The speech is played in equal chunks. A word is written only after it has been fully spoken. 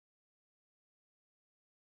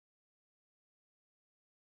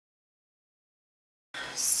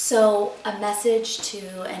So a message to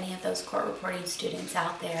any of those court reporting students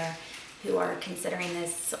out there who are considering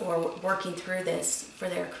this or working through this for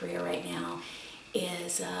their career right now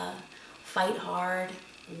is fight hard,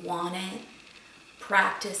 want it,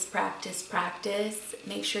 practice, practice, practice.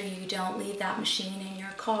 Make sure you don't leave that machine in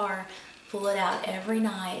your car. Pull it out every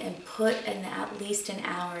night and put in at least an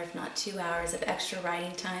hour, if not 2 hours of extra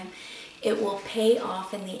writing time. It will pay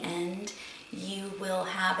off in the end. You will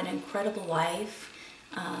have an incredible life.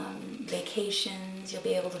 Vacations, you'll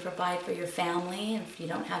be able to provide for your family. And if you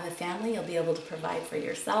don't have a family, you'll be able to provide for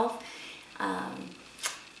yourself.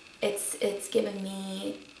 It's given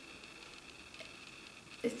me,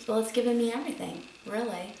 it's given me everything,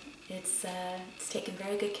 really. It's taken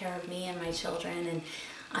very good care of me and my children, and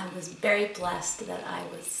I was very blessed that I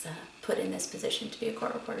was put in this position to be a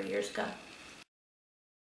court reporter years ago.